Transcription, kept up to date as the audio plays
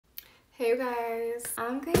Hey you guys,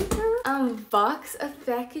 I'm going to unbox a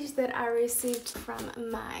package that I received from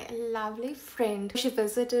my lovely friend. She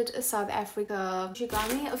visited South Africa. She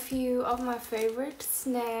got me a few of my favorite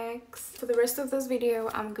snacks. For the rest of this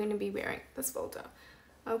video, I'm going to be wearing this filter.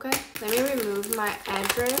 Okay, let me remove my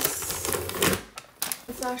address.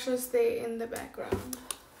 It's actually stay in the background.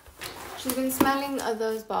 She's been smelling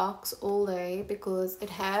those box all day because it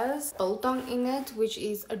has biltong in it, which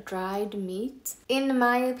is a dried meat. In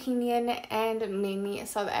my opinion and many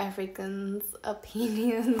South Africans'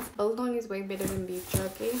 opinions, biltong is way better than beef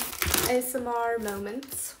jerky. ASMR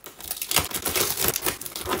moments.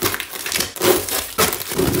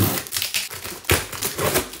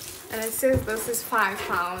 And it says this is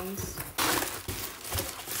 £5.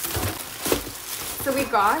 So we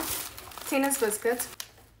got tennis biscuits.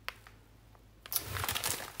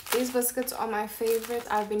 These biscuits are my favorite.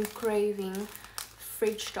 I've been craving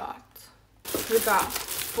fridge start. We got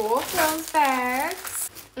 4 clothes bags.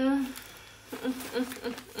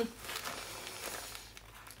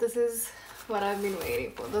 This is what I've been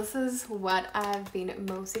waiting for. This is what I've been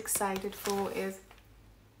most excited for, is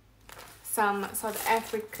some South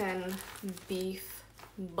African beef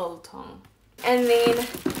biltong. And then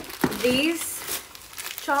these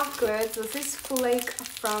chocolates. This is flake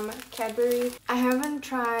from Cadbury. I haven't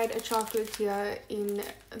tried a chocolate here in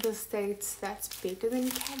the States that's better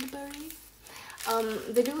than Cadbury.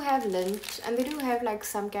 They do have Lindt and they do have like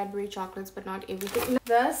some Cadbury chocolates, but not everything.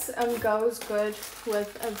 This goes good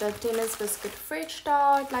with the tennis biscuit fridge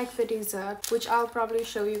start, like the dessert, which I'll probably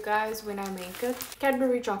show you guys when I make it.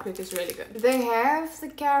 Cadbury chocolate is really good. They have the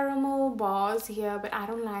caramel bars here, but I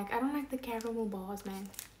don't like the caramel bars, man.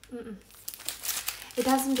 It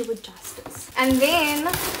doesn't do it justice. And then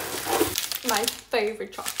my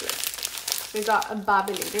favorite chocolate. We got a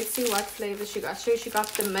bubbly. Let's see what flavor she got. So she got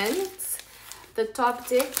the mint, the top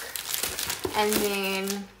dick, and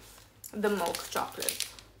then the milk chocolate.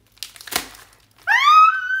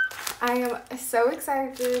 I am so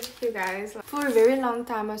excited, you guys. For a very long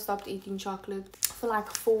time I stopped eating chocolate, for like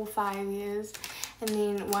 4 or 5 years, and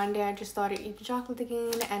then one day I just started eating chocolate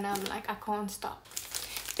again, and I'm like, I can't stop.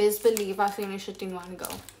 Best believe I finished it in one go.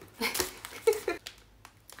 I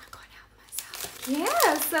can't help myself.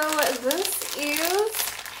 Yeah, so this is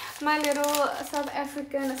my little South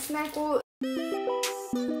African snack haul.